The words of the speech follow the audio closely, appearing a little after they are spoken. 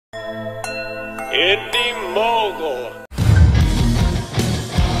Indy Mogul.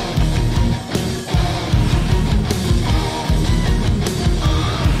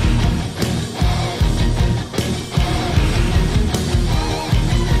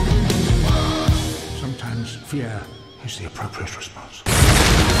 Sometimes fear is the appropriate response.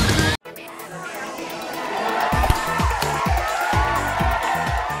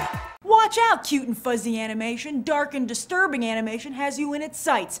 Watch out, cute and fuzzy animation. Dark and disturbing animation has you in its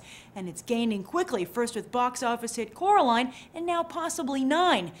sights. And it's gaining quickly, first with box office hit Coraline, and now possibly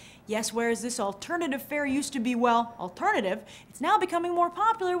 9. Yes, whereas this alternative fare used to be, well, alternative, it's now becoming more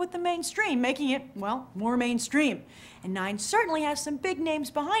popular with the mainstream, making it, well, more mainstream. And 9 certainly has some big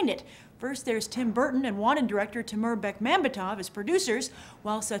names behind it. First, there's Tim Burton and wanted director Timur Bekmambetov as producers,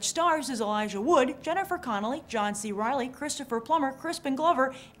 while such stars as Elijah Wood, Jennifer Connelly, John C. Reilly, Christopher Plummer, Crispin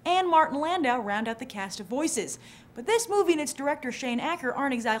Glover, and Martin Landau round out the cast of voices. But this movie and its director Shane Acker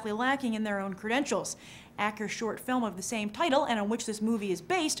aren't exactly lacking in their own credentials. Acker's short film of the same title, and on which this movie is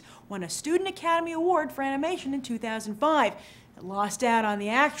based, won a Student Academy Award for animation in 2005. It lost out on the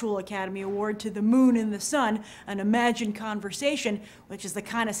actual Academy Award to The Moon and the Sun, an imagined conversation, which is the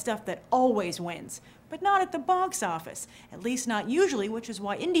kind of stuff that always wins. But not at the box office, at least not usually, which is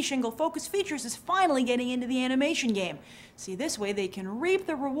why Indy Shingle Focus Features is finally getting into the animation game. See, this way they can reap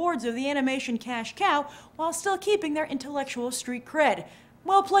the rewards of the animation cash cow while still keeping their intellectual street cred.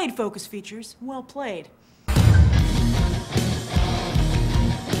 Well played, Focus Features, well played.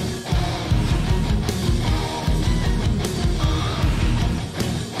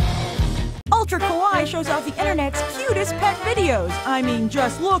 Ultra Kawaii shows off the internet's cutest pet videos. I mean,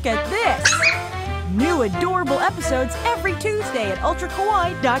 just look at this! New adorable episodes every Tuesday at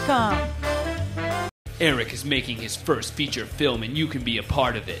ultrakawaii.com. Eric is making his first feature film and you can be a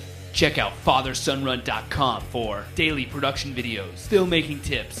part of it. Check out fathersunrun.com for daily production videos, filmmaking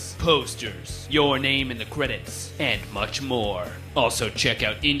tips, posters, your name in the credits, and much more. Also check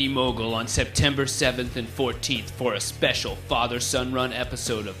out Indy Mogul on September 7th and 14th for a special Father Son Run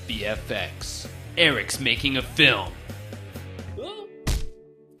episode of BFX. Eric's making a film.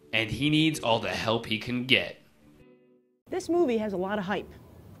 And he needs all the help he can get. This movie has a lot of hype.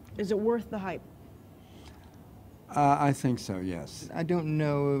 Is it worth the hype? I think so, yes. I don't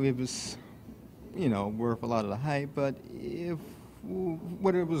know if it was, worth a lot of the hype, but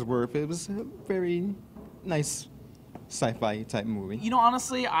what it was worth, it was a very nice sci-fi type movie. You know,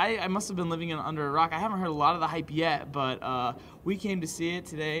 honestly, I must have been living under a rock. I haven't heard a lot of the hype yet, but we came to see it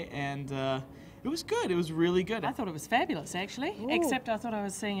today, and it was good. It was really good. I thought it was fabulous, actually, Ooh. Except I thought I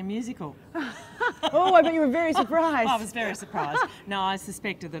was seeing a musical. Oh, I bet you were very surprised. I was very surprised. No, I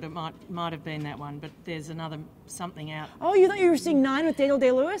suspected that it might have been that one, but there's another something out. Oh, you thought you were seeing 9 with Daniel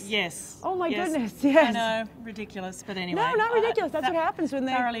Day-Lewis? Yes. Oh my yes. goodness, yes. I know, ridiculous, but anyway. No, not ridiculous. That's what happens when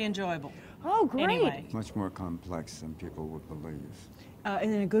they... Thoroughly enjoyable. Oh, great. Anyway. Much more complex than people would believe.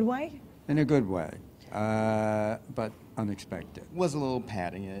 And in a good way? In a good way, but unexpected. It was a little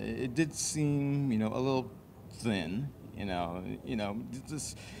padding. It did seem, a little thin.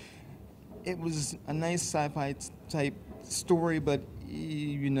 It was a nice sci-fi type story, but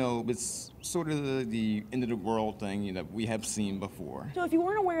it's sort of the end of the world thing we have seen before. So if you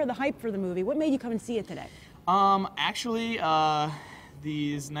weren't aware of the hype for the movie, what made you come and see it today? Actually,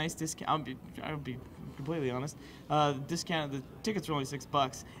 these nice discounts. I'll be completely honest. The tickets were only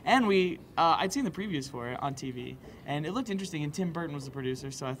 $6, and I'd seen the previews for it on TV, and it looked interesting. And Tim Burton was the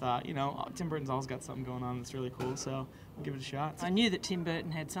producer, so I thought, Tim Burton's always got something going on that's really cool. So I'll give it a shot. I knew that Tim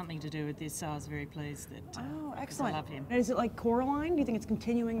Burton had something to do with this, so I was very pleased that. Oh, excellent. I love him. And is it like Coraline? Do you think it's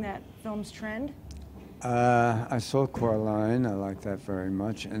continuing that film's trend? I saw Coraline, I like that very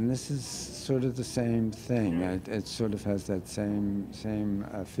much, and this is sort of the same thing. It sort of has that same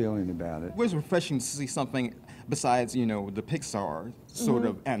feeling about it. It was refreshing to see something besides, the Pixar sort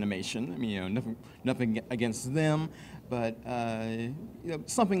of animation. I mean, nothing against them, but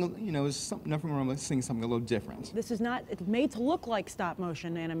something, nothing wrong with seeing something a little different. This is not, it's made to look like stop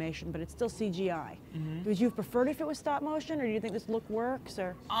motion animation, but it's still CGI. Mm-hmm. Would you have preferred if it was stop motion, or do you think this look works,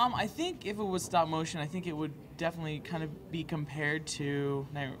 or? I think if it was stop motion, I think it would definitely kind of be compared to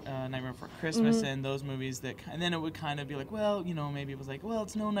Nightmare Before Christmas and those movies and then it would kind of be like, well, maybe it was like, well,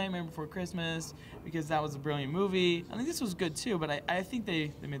 it's no Nightmare Before Christmas because that was a brilliant movie. I think this was good too, but I think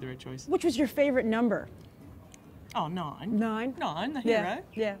they made the right choice. Which was your favorite number? Oh, 9. 9? 9, the hero.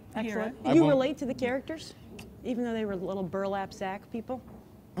 Yeah, excellent. Hero. Did you relate to the characters, even though they were little burlap sack people?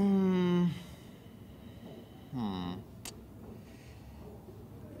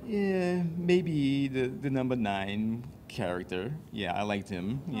 Yeah, maybe the number 9 character. Yeah, I liked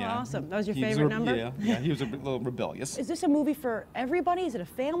him. Yeah. awesome. That was your He favorite number? Yeah, he was a little rebellious. Is this a movie for everybody? Is it a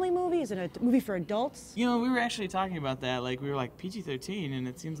family movie? Is it a movie for adults? You know, we were actually talking about that. Like, we were like PG-13, and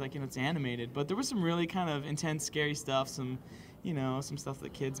it seems like, you know, it's animated. But there was some really kind of intense, scary stuff. Some, you know, some stuff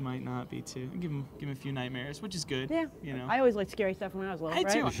that kids might not be too. Give them a few nightmares, which is good. Yeah. You know. I always liked scary stuff when I was little, I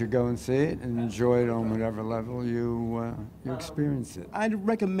right? too. You should go and see it and enjoy it on whatever level you experience it. I'd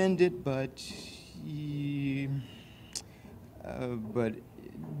recommend it, but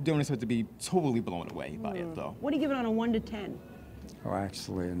don't expect to be totally blown away by it, though. What do you give it on a 1 to 10? Oh,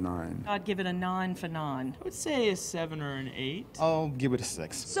 actually, a 9. I'd give it a 9 for 9. I would say a 7 or an 8. I'll give it a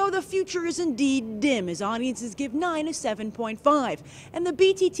 6. So the future is indeed dim as audiences give 9 a 7.5. And the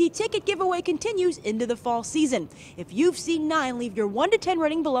BTT ticket giveaway continues into the fall season. If you've seen 9, leave your 1 to 10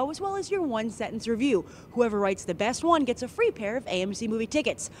 rating below as well as your 1-sentence review. Whoever writes the best one gets a free pair of AMC movie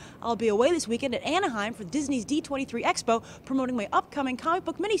tickets. I'll be away this weekend at Anaheim for Disney's D23 Expo promoting my upcoming comic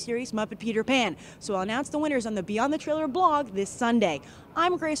book miniseries Muppet Peter Pan. So I'll announce the winners on the Beyond the Trailer blog this Sunday.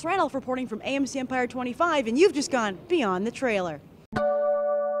 I'm Grace Randolph reporting from AMC Empire 25, and you've just gone beyond the trailer.